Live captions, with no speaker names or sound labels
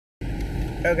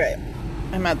Okay,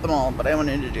 I'm at the mall, but I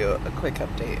wanted to do a quick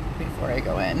update before I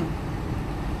go in.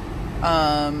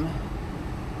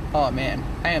 Oh man,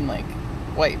 I am like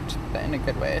wiped, but in a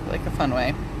good way, like a fun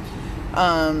way.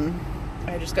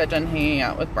 I just got done hanging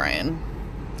out with Brian.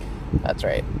 That's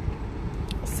right.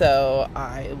 So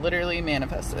I literally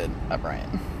manifested a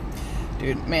Brian.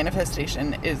 Dude,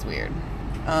 manifestation is weird.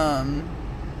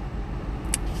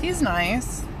 He's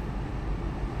nice.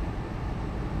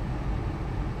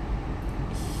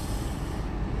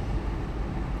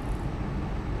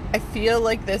 I feel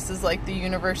like this is like the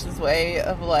universe's way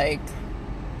of like,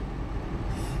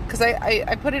 because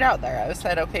I put it out there. I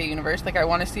said, okay, universe, like I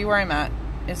want to see where I'm at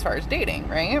as far as dating,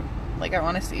 right? Like I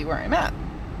want to see where I'm at.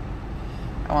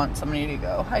 I want somebody to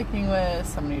go hiking with,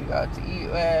 somebody to go out to eat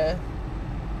with.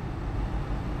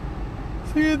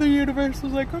 So the universe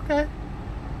was like, okay,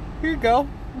 here you go.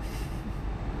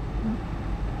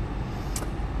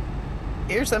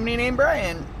 Here's somebody named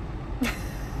Brian.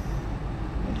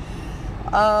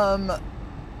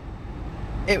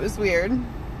 It was weird.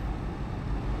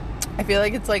 I feel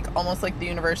like it's like almost like the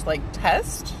universe like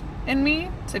test in me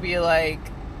to be like,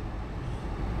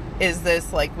 is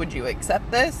this like, would you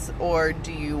accept this or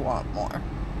do you want more?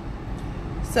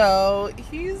 So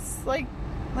he's like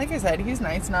I said, he's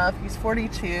nice enough. He's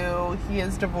 42. He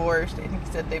is divorced. I think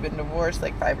he said they've been divorced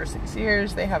like 5 or 6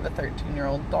 years. They have a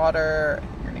 13-year-old daughter. I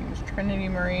think her name is Trinity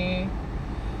Marie.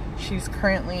 She's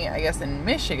currently, I guess, in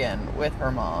Michigan with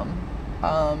her mom.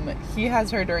 He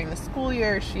has her during the school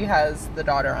year. She has the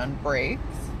daughter on breaks.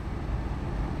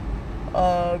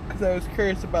 Because I was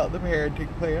curious about the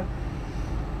parenting plan.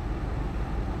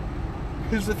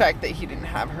 Because the fact that he didn't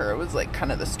have her was like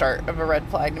kind of the start of a red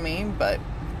flag to me. But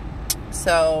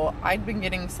so I'd been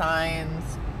getting signs.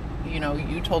 You know,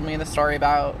 you told me the story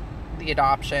about the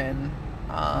adoption.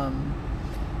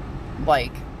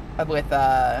 Like with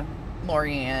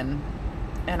Lorianne,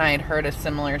 and I had heard a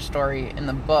similar story in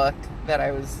the book that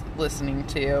I was listening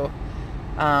to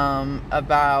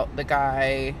about the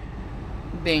guy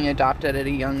being adopted at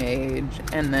a young age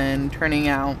and then turning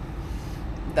out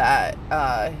that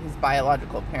his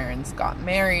biological parents got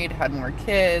married, had more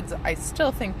kids. I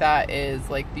still think that is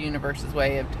like the universe's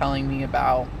way of telling me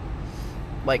about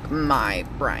like my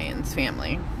Brian's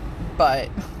family. But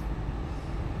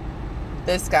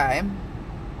this guy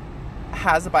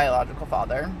has a biological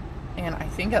father, and I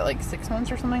think at like 6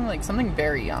 months or something, like something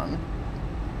very young,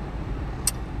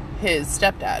 his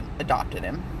stepdad adopted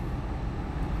him.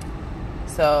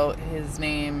 So his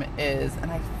name is, and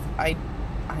I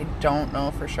don't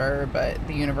know for sure, but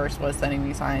the universe was sending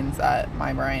me signs that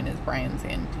my Brian is Brian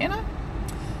Santana.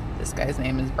 This guy's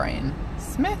name is Brian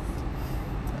Smith.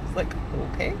 So I was like,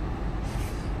 okay.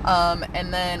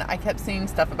 And then I kept seeing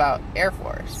stuff about Air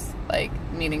Force, like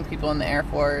meeting people in the Air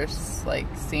Force, like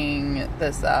seeing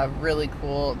this really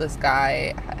cool, this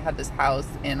guy had this house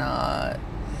in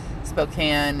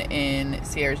Spokane in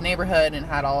Sierra's neighborhood and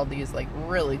had all these like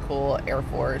really cool Air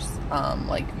Force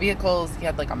like vehicles. He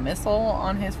had like a missile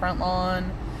on his front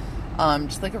lawn,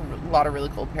 just like a lot of really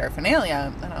cool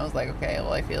paraphernalia. And I was like, okay,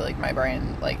 well, I feel like my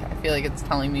Brian, like I feel like it's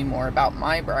telling me more about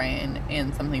my Brian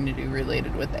and something to do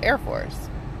related with the Air Force.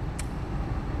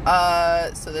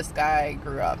 So this guy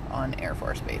grew up on Air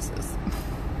Force bases.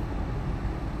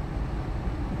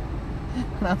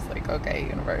 And I was like, okay,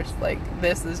 universe, like,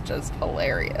 this is just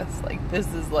hilarious. Like,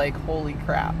 this is like, holy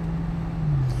crap.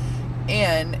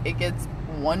 And it gets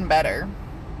one better.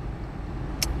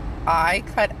 I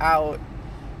cut out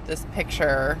this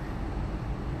picture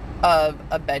of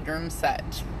a bedroom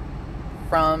set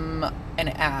from an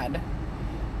ad,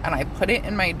 and I put it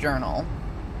in my journal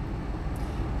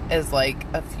as like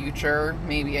a future,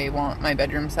 maybe I want my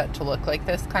bedroom set to look like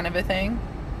this kind of a thing.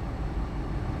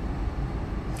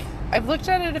 I've looked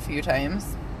at it a few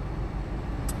times.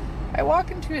 I walk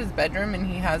into his bedroom and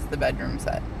he has the bedroom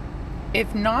set.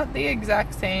 If not the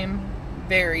exact same,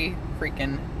 very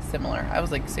freaking similar. I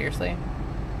was like, seriously?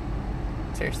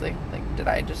 Seriously? Like, did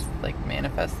I just like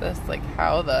manifest this? Like,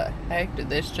 how the heck did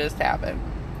this just happen?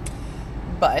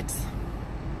 But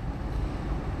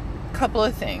a couple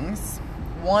of things.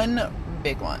 One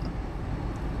big one.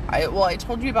 I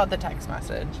told you about the text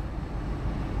message.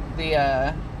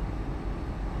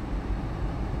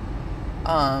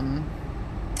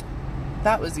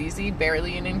 That was easy,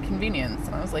 barely an inconvenience.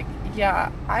 And I was like,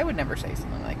 yeah, I would never say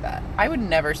something like that. I would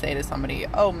never say to somebody,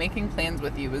 oh, making plans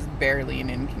with you is barely an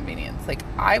inconvenience. Like,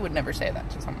 I would never say that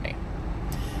to somebody.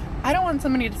 I don't want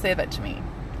somebody to say that to me.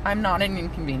 I'm not an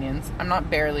inconvenience. I'm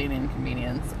not barely an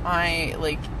inconvenience.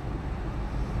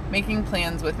 Making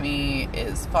plans with me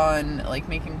is fun. Like,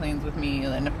 making plans with me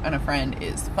and a friend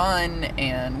is fun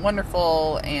and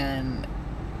wonderful, and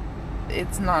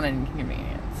it's not an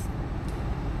inconvenience.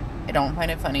 I don't find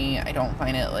it funny. I don't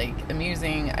find it, like,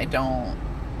 amusing. I don't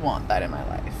want that in my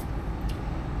life.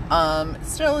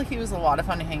 Still, he was a lot of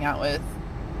fun to hang out with.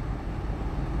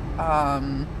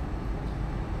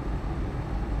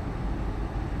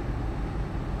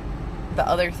 The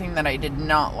other thing that I did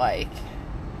not like,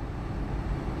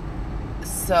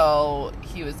 so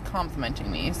he was complimenting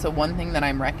me. So one thing that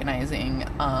I'm recognizing,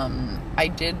 I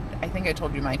think I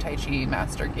told you my Tai Chi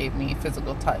master gave me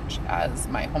physical touch as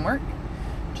my homework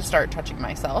to start touching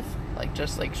myself, like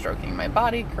just like stroking my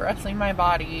body, caressing my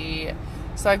body.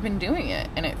 So I've been doing it,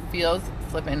 and it feels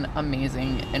flippin'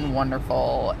 amazing and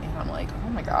wonderful. And I'm like, oh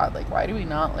my God, like, why do we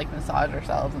not like massage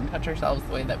ourselves and touch ourselves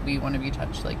the way that we want to be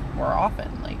touched, like, more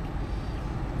often? Like,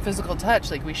 physical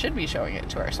touch, like, we should be showing it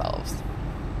to ourselves.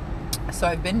 So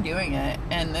I've been doing it,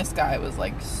 and this guy was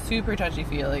like super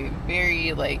touchy-feely,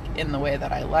 very like in the way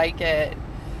that I like it.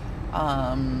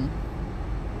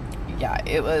 Yeah,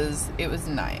 it was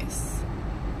nice.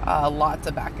 Lots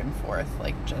of back and forth,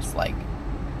 like just like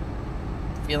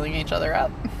feeling each other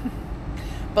up.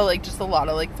 But like just a lot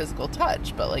of like physical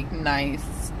touch, but like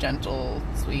nice, gentle,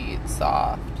 sweet,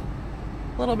 soft.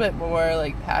 A little bit more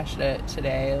like passionate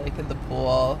today, like at the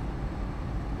pool.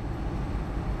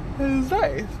 It was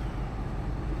nice.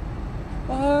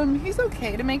 He's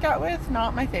okay to make out with,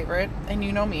 not my favorite. And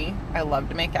you know me, I love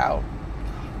to make out.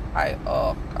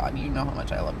 Oh God, you know how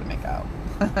much I love to make out.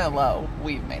 Hello,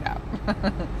 we've made out.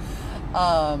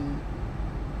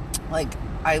 Like,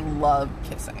 I love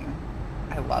kissing.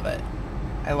 I love it.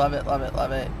 I love it, love it,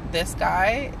 love it. This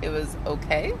guy, it was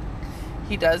okay.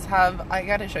 He does have, I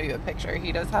gotta show you a picture.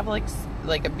 He does have like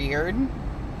a beard.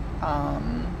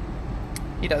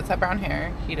 He does have brown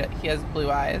hair. He has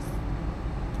blue eyes.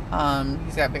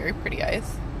 He's got very pretty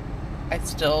eyes. I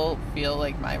still feel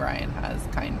like my Brian has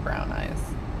kind brown eyes.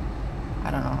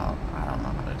 I don't know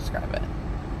how to describe it.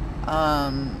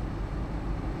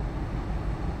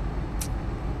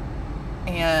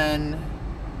 And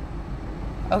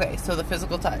okay, so the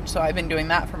physical touch. So I've been doing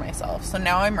that for myself. So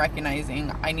now I'm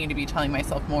recognizing I need to be telling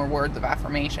myself more words of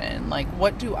affirmation. Like,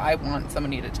 what do I want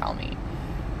somebody to tell me?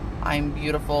 I'm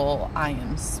beautiful, I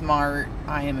am smart,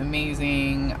 I am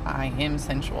amazing, I am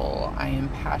sensual, I am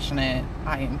passionate,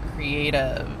 I am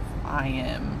creative, I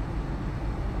am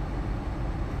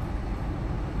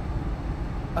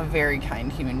a very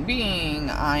kind human being,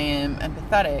 I am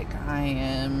empathetic, I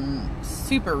am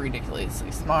super ridiculously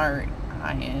smart,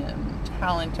 I am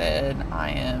talented,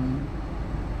 I am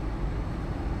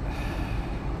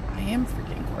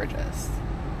freaking gorgeous.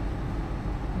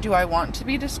 Do I want to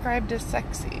be described as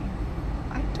sexy?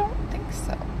 I don't think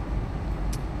so.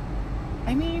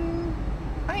 I mean,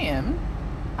 I am.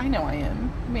 I know I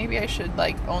am. Maybe I should,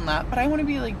 like, own that. But I want to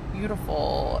be, like,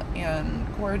 beautiful and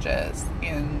gorgeous.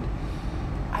 And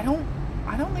I don't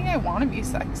think I want to be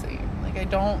sexy. Like, I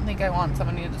don't think I want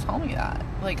somebody to tell me that.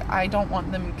 Like, I don't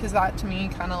want them, because that, to me,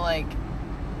 kind of, like,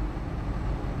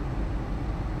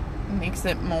 makes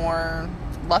it more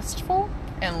lustful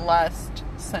and less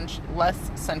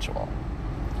sensual.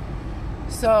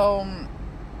 So,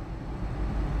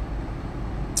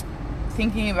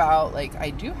 thinking about, like, I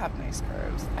do have nice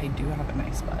curves. I do have a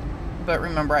nice butt. But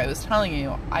remember, I was telling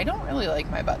you, I don't really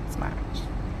like my butt smacked.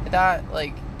 That,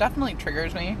 like, definitely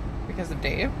triggers me because of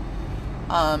Dave.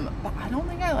 But I don't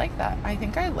think I like that. I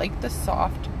think I like the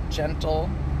soft, gentle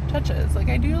touches. Like,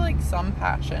 I do like some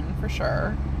passion, for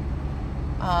sure.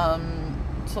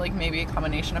 So, like, maybe a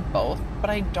combination of both. But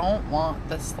I don't want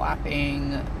the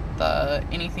slapping, the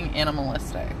anything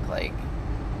animalistic. Like,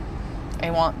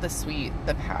 I want the sweet,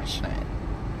 the passionate,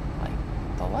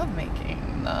 like, the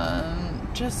lovemaking, the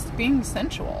just being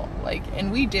sensual. Like,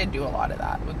 and we did do a lot of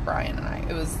that with Brian and I.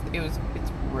 It's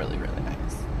really, really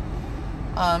nice.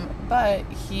 But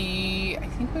I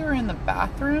think we were in the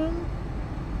bathroom,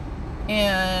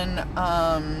 and,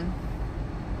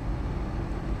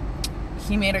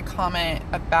 he made a comment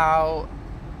about,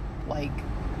 like,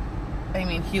 I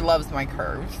mean, he loves my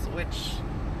curves, which,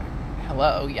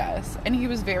 hello, yes. And he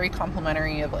was very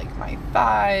complimentary of, like, my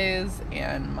thighs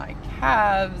and my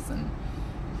calves, and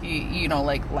he, you know,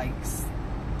 like, likes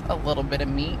a little bit of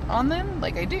meat on them.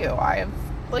 Like, I do. I have,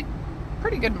 like,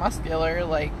 pretty good muscular,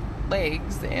 like,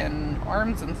 legs and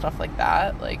arms and stuff like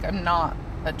that. Like, I'm not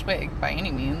a twig by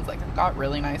any means. Like, I've got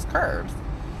really nice curves.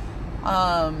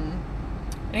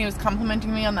 And he was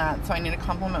complimenting me on that, so I need to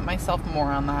compliment myself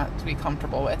more on that to be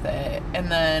comfortable with it.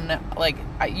 And then, like,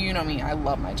 you know me, I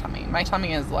love my tummy. My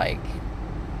tummy is, like,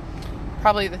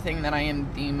 probably the thing that I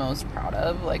am the most proud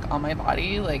of, like, on my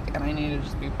body. Like, and I need to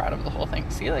just be proud of the whole thing.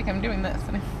 See, like, I'm doing this,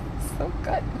 and it feels so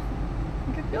good.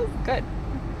 Like, it feels good.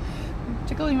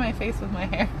 tickling my face with my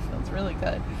hair feels really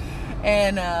good.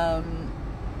 And,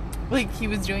 like, he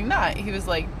was doing that. He was,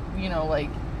 like, you know, like,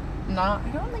 not,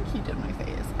 I don't think he did my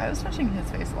face. I was touching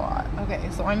his face a lot. Okay,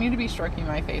 so I need to be stroking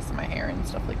my face and my hair and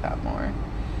stuff like that more.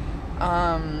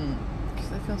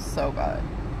 Because it feels so good.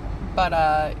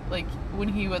 But, like, when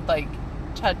he would, like,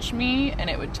 touch me and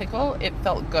it would tickle, it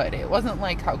felt good. It wasn't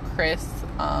like how Chris,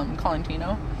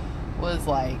 Colantino was,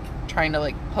 like, trying to,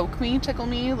 like, poke me, tickle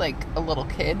me, like a little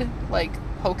kid, like,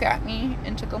 poke at me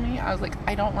and tickle me. I was like,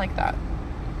 I don't like that.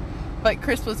 But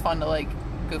Chris was fun to, like,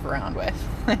 goof around with,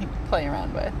 like, play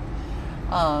around with.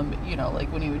 You know,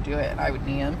 like, when he would do it, I would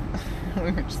knee him.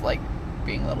 We were just, like,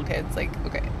 being little kids. Like,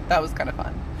 okay, that was kind of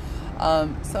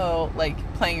fun. So, like,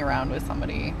 playing around with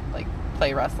somebody, like,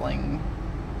 play wrestling,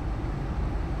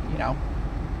 you know,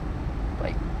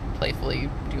 like, playfully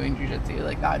doing jujitsu,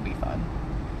 like, that'd be fun.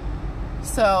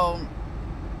 So,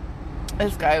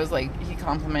 this guy was like, he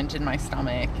complimented my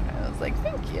stomach, and I was like,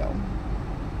 thank you.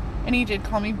 And he did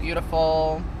call me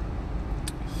beautiful.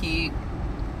 He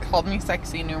called me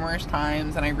sexy numerous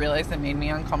times, and I realized it made me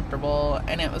uncomfortable.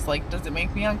 And it was like, does it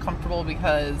make me uncomfortable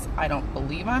because I don't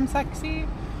believe I'm sexy?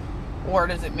 Or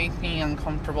does it make me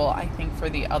uncomfortable, I think, for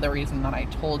the other reason that I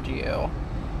told you?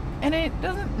 And it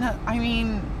doesn't, I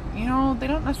mean, you know, they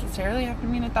don't necessarily have to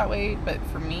mean it that way, but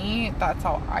for me, that's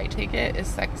how I take it, is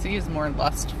sexy is more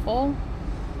lustful.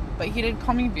 But he did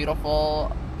call me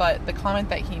beautiful. But the comment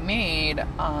that he made,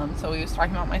 so he was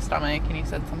talking about my stomach, and he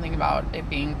said something about it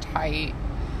being tight.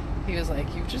 He was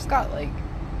like, you've just got, like,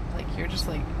 you're just,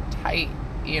 like, tight,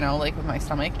 you know, like, with my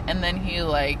stomach. And then he,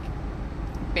 like,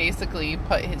 basically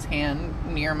put his hand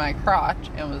near my crotch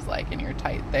and was like, and you're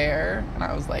tight there. And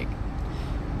I was like,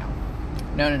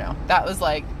 no. That was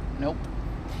like, nope.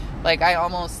 Like, I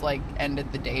almost, like,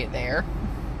 ended the day there.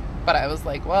 But I was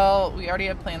like, well, we already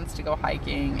have plans to go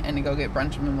hiking and to go get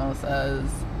brunch and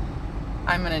mimosas.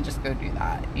 I'm gonna just go do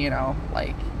that, you know,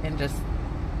 like, and just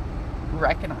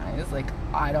recognize, like,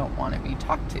 I don't want to be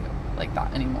talked to like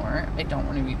that anymore. I don't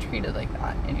want to be treated like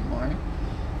that anymore.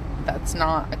 That's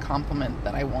not a compliment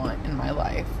that I want in my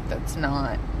life. That's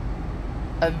not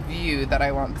a view that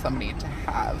I want somebody to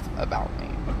have about me.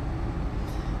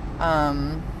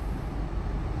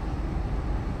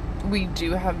 We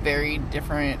do have very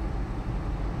different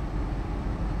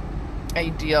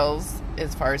ideals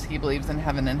as far as he believes in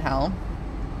heaven and hell.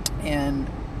 And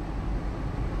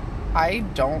I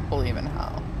don't believe in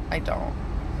hell. I don't.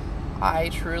 I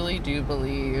truly do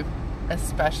believe,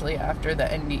 especially after the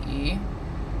NDE,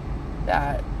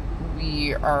 that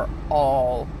we are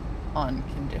all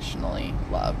unconditionally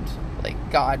loved.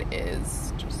 Like, God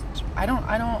is just, I don't,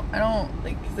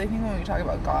 like, because I think when we talk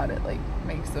about God, it, like,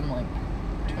 makes them, like,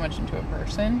 too much into a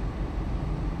person.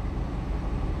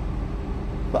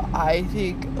 But I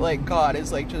think, like, God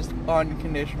is, like, just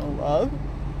unconditional love.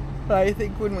 But I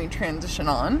think when we transition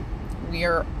on, we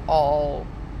are all,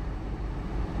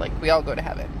 like, we all go to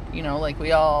heaven. You know, like,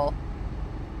 we all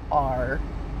are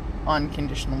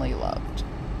unconditionally loved.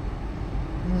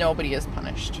 Nobody is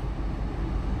punished.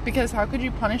 Because how could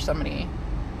you punish somebody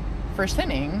for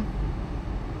sinning?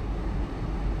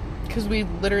 Because we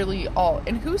literally all,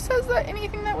 and who says that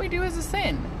anything that we do is a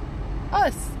sin?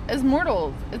 Us, as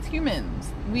mortals, as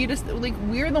humans. We just, like,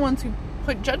 we're the ones who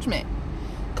put judgment.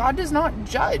 God does not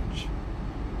judge.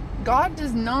 God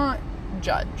does not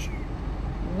judge.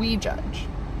 We judge.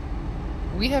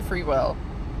 We have free will.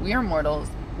 We are mortals.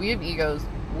 We have egos.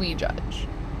 We judge.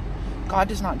 God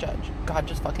does not judge. God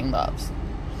just fucking loves.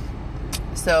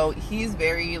 So he's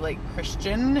very, like,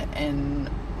 Christian and,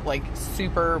 like,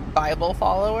 super Bible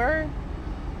follower.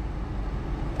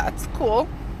 That's cool.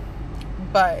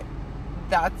 But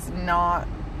that's not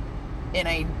an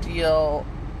ideal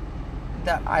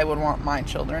that I would want my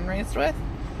children raised with.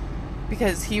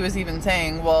 Because he was even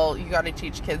saying, well, you got to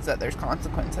teach kids that there's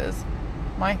consequences.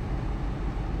 Why?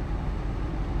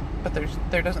 But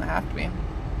there doesn't have to be.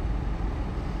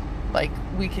 Like,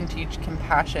 we can teach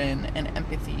compassion and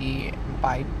empathy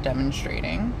by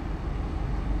demonstrating.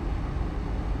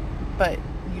 But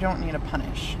you don't need to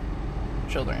punish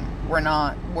children. We're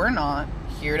not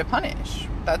here to punish.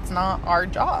 That's not our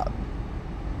job.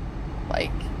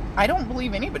 Like, I don't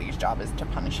believe anybody's job is to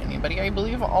punish anybody. I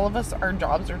believe all of us, our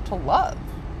jobs are to love.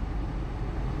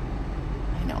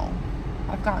 I know.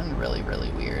 I've gotten really,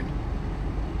 really weird.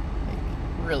 Like,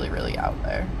 really, really out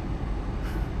there.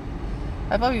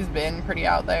 I've always been pretty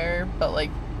out there, but, like,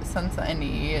 since the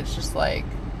NDE, it's just like,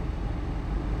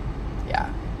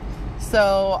 yeah.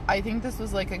 So I think this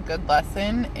was, like, a good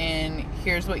lesson in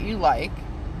here's what you like,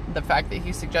 the fact that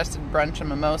he suggested brunch and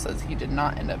mimosas, he did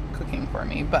not end up cooking for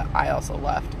me, but I also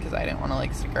left because I didn't want to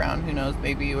like stick around. Who knows,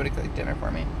 maybe he would have cooked dinner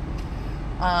for me.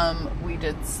 We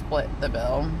did split the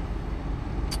bill,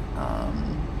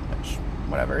 which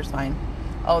whatever is fine.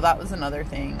 Oh, that was another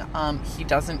thing. He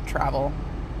doesn't travel.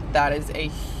 That is a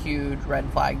huge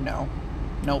red flag. No.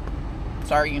 Nope.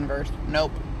 Sorry, universe.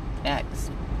 Nope.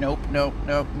 Next. Nope.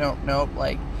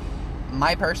 Like,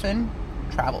 my person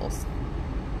travels.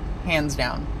 Hands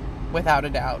down. Without a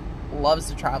doubt. Loves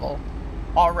to travel.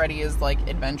 Already is, like,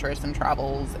 adventurous and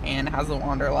travels and has a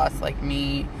wanderlust like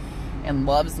me and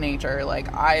loves nature.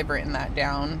 Like, I've written that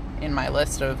down in my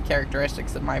list of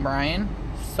characteristics of my Brian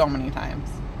so many times.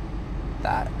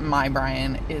 That my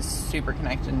Brian is super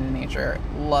connected to nature,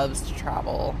 loves to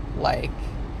travel, like,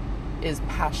 is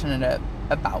passionate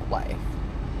about life.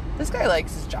 This guy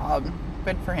likes his job.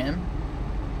 Good for him.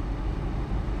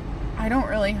 I don't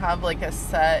really have, like, a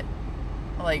set,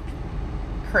 like,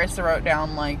 Carissa wrote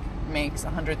down, like, makes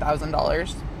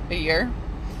 $100,000 a year.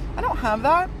 I don't have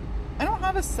that. I don't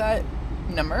have a set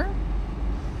number.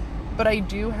 But I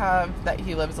do have that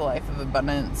he lives a life of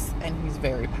abundance and he's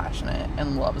very passionate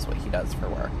and loves what he does for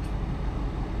work.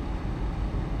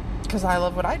 Because I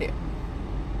love what I do.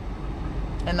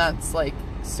 And that's, like,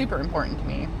 super important to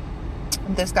me.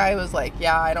 This guy was like,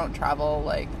 yeah, I don't travel.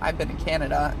 Like, I've been to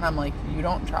Canada. And I'm like, you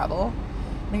don't travel?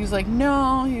 And he's like,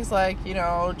 no. He's like, you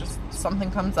know, just something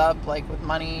comes up, like, with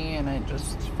money and it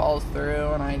just falls through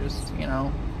and I just, you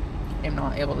know, am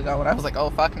not able to go. And I was like, oh,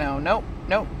 fuck no. Nope.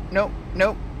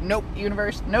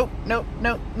 Universe. Nope.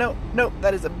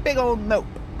 That is a big old nope.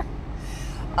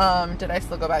 Did I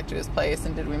still go back to his place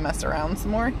and did we mess around some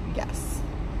more? Yes.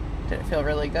 Did it feel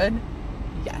really good?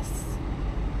 Yes.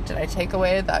 Did I take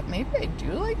away that maybe I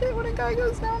do like it when a guy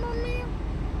goes down on me?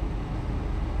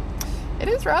 It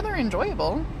is rather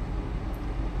enjoyable.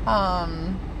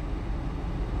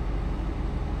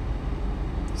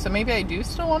 So maybe I do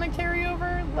still want to carry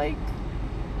over, like,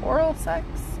 oral sex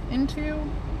into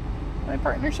my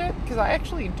partnership, because I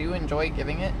actually do enjoy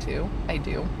giving it too. I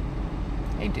do.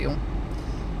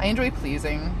 I enjoy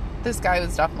pleasing. This guy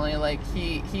was definitely like,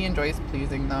 he enjoys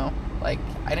pleasing though. Like,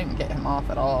 I didn't get him off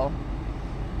at all.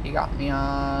 He got me twice,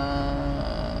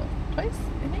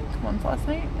 I think. Once last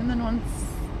night and then once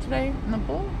today in the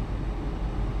pool.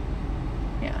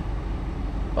 Yeah.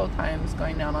 Both times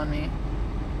going down on me.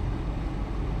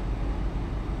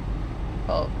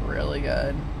 Felt really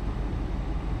good.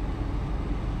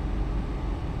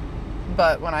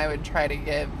 But when I would try to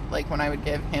give, like, when I would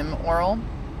give him oral,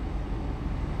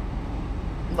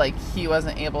 like, he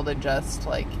wasn't able to just,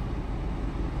 like,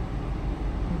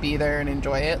 be there and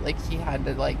enjoy it. Like, he had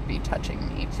to, like, be touching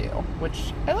me too,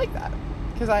 which I like that,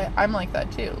 because I'm like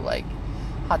that too. Like,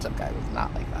 Hot Tub Guy was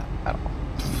not like that at all.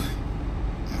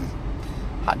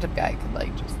 Hot Tub Guy could,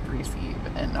 like, just receive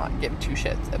and not give two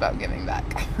shits about giving back.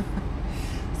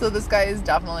 So this guy is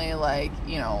definitely, like,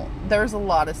 you know, there's a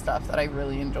lot of stuff that I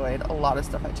really enjoyed, a lot of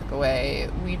stuff I took away.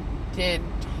 We did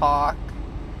talk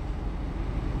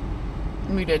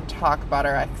about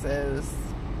our exes.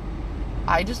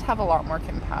 I just have a lot more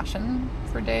compassion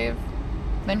for Dave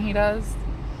than he does.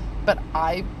 But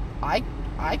I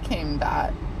came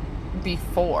that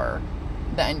before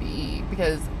the NDE,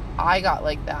 because I got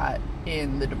like that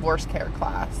in the divorce care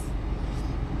class.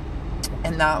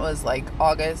 And that was like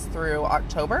August through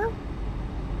October.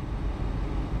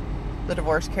 The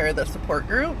divorce care, the support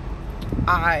group.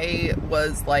 I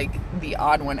was like the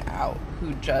odd one out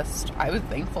who just, I was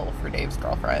thankful for Dave's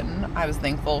girlfriend. I was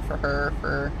thankful for her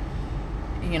for,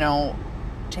 you know,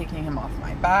 taking him off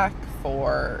my back,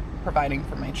 for providing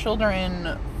for my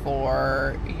children,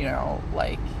 for, you know,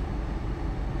 like,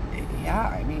 yeah,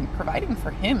 I mean, providing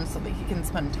for him so that he can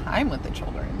spend time with the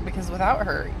children, because without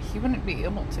her, he wouldn't be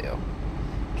able to,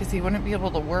 because he wouldn't be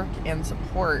able to work and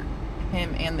support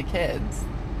him and the kids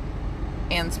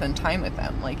and spend time with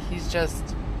them. Like, he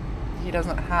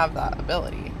doesn't have that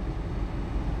ability.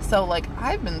 So, like,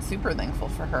 I've been super thankful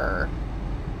for her.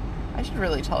 I should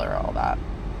really tell her all that.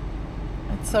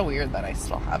 It's so weird that I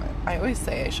still haven't. I always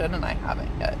say I should and I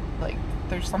haven't yet. Like,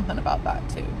 there's something about that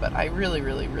too, but I really,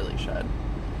 really, really should.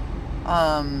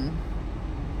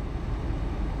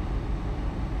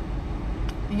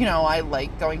 You know, I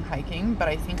like going hiking, but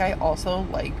I think I also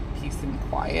like peace and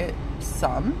quiet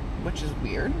some, which is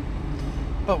weird.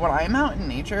 But when I'm out in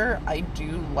nature, I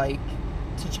do like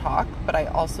to talk, but I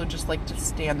also just like to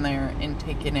stand there and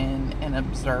take it in and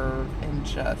observe and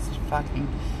just fucking,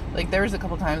 like, there was a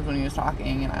couple times when he was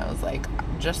talking and I was like,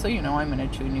 just so you know, I'm gonna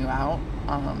tune you out,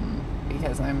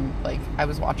 because I'm like, I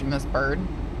was watching this bird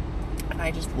and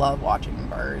I just love watching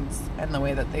birds and the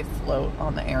way that they float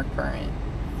on the air current.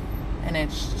 And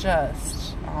it's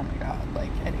just, oh my god,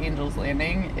 like at Angel's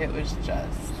Landing, it was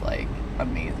just like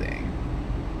amazing.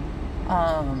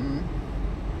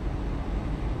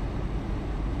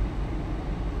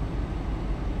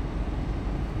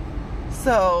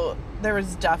 So there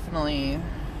was definitely,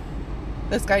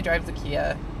 this guy drives a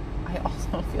Kia. I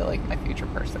also feel like my future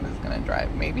person is going to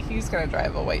drive, maybe he's going to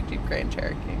drive a white Jeep Grand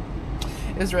Cherokee.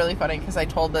 It was really funny because I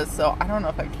told this, so I don't know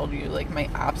if I've told you, like my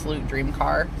absolute dream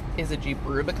car is a Jeep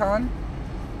Rubicon.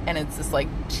 And it's this like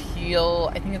teal,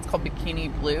 I think it's called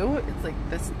bikini blue. It's like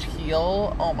this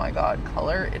teal, oh my god,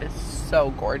 color. It is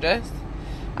so gorgeous.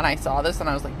 And I saw this and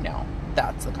I was like, no,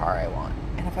 that's the car I want.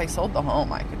 And if I sold the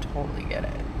home, I could totally get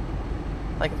it.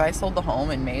 Like if I sold the home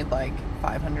and made like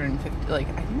 550, like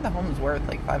I think the home's worth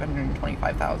like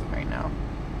 525,000 right now.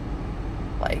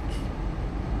 Like,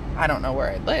 I don't know where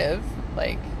I live,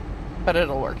 like, but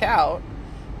it'll work out.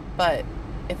 But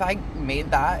if I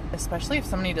made that, especially if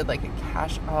somebody did like a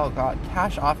cash, oh god,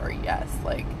 cash offer, yes.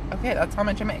 Like, okay, that's how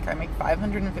much I make. I make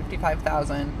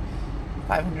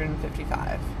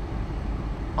 555,555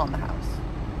 on the house.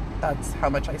 That's how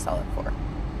much I sell it for.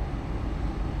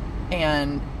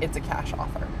 And it's a cash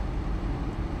offer.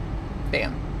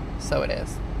 Bam. So it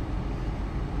is.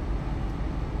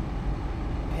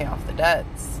 Pay off the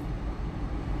debts.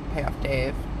 Pay off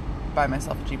Dave. Buy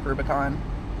myself a Jeep Rubicon.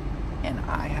 And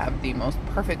I have the most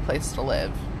perfect place to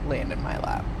live land in my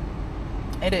lap.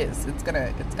 It is. It's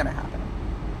gonna happen.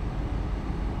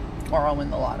 Or I'll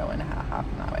win the lotto and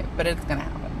happen that way. But it's gonna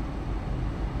happen.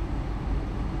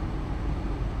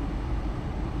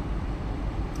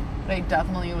 But I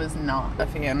definitely was not a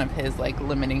fan of his like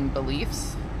limiting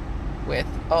beliefs with,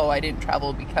 oh, I didn't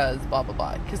travel because blah blah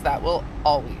blah, because that will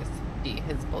always be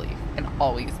his belief and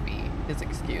always be his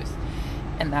excuse,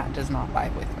 and that does not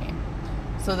vibe with me.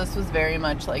 So this was very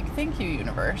much like, thank you,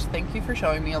 universe, thank you for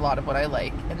showing me a lot of what I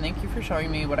like, and thank you for showing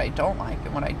me what I don't like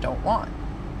and what I don't want.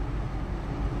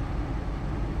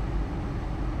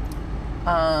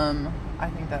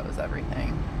 I think that was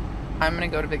everything. I'm gonna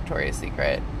go to Victoria's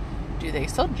Secret. Do they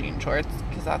sell jean shorts?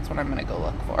 Because that's what I'm going to go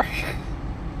look for.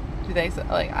 Do they sell,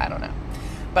 like, I don't know.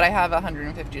 But I have a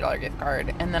 $150 gift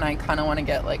card. And then I kind of want to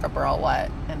get, like, a bralette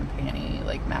and a panty,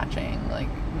 like, matching. Like,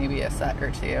 maybe a set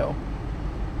or two.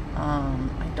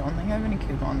 I don't think I have any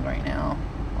coupons right now.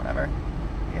 Whatever.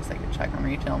 I guess I could check on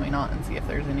Retail Me Not and see if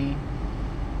there's any.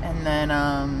 And then,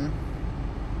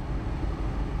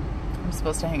 I'm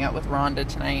supposed to hang out with Rhonda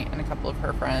tonight and a couple of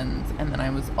her friends, and then I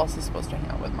was also supposed to hang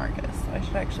out with Marcus. So I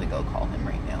should actually go call him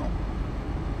right now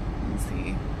and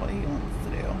see what he wants to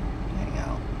do to hang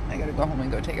out. I gotta go home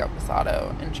and go take out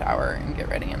Pasado and shower and get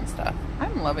ready and stuff.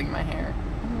 I'm loving my hair.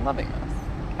 I'm loving this.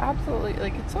 Absolutely,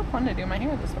 like, it's so fun to do my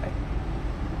hair this way.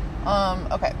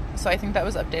 Okay, so I think that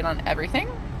was update on everything.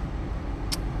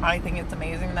 I think it's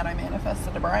amazing that I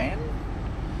manifested a Brian.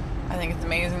 I think it's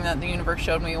amazing that the universe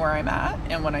showed me where I'm at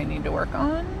and what I need to work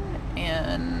on.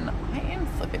 And I am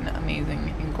flipping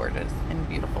amazing and gorgeous and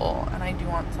beautiful. And I do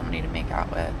want somebody to make out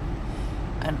with.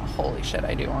 And holy shit,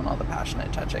 I do want all the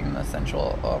passionate touching and the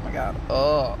sensual. Oh my god.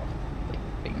 Oh, like,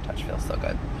 being touched feels so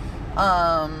good.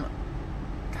 God,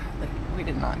 like, we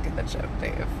did not get the joke,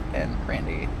 Dave and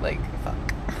Randy. Like,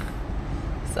 fuck.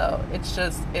 So it's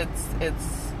just,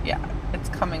 yeah, it's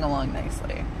coming along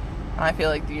nicely. And I feel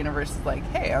like the universe is like,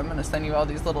 hey, I'm going to send you all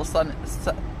these little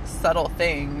subtle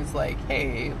things, like,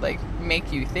 hey, like,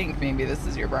 make you think maybe this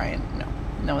is your Brian.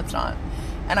 No, it's not.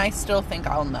 And I still think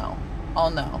I'll know.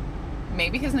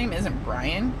 Maybe his name isn't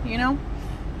Brian, you know,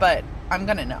 but I'm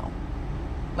going to know.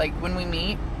 Like, when we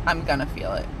meet, I'm going to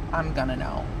feel it. I'm going to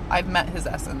know. I've met his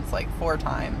essence like 4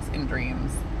 times in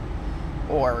dreams,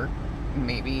 or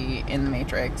maybe in the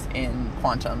Matrix, in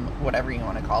Quantum, whatever you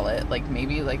want to call it. Like,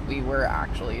 maybe, like, we were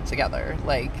actually together,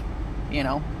 like, you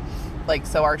know, like,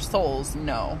 so our souls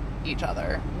know each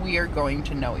other. We are going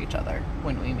to know each other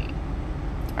when we meet.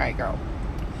 All right, girl,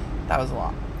 that was a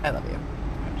lot. I love you.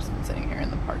 I've just been sitting here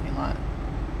in the parking lot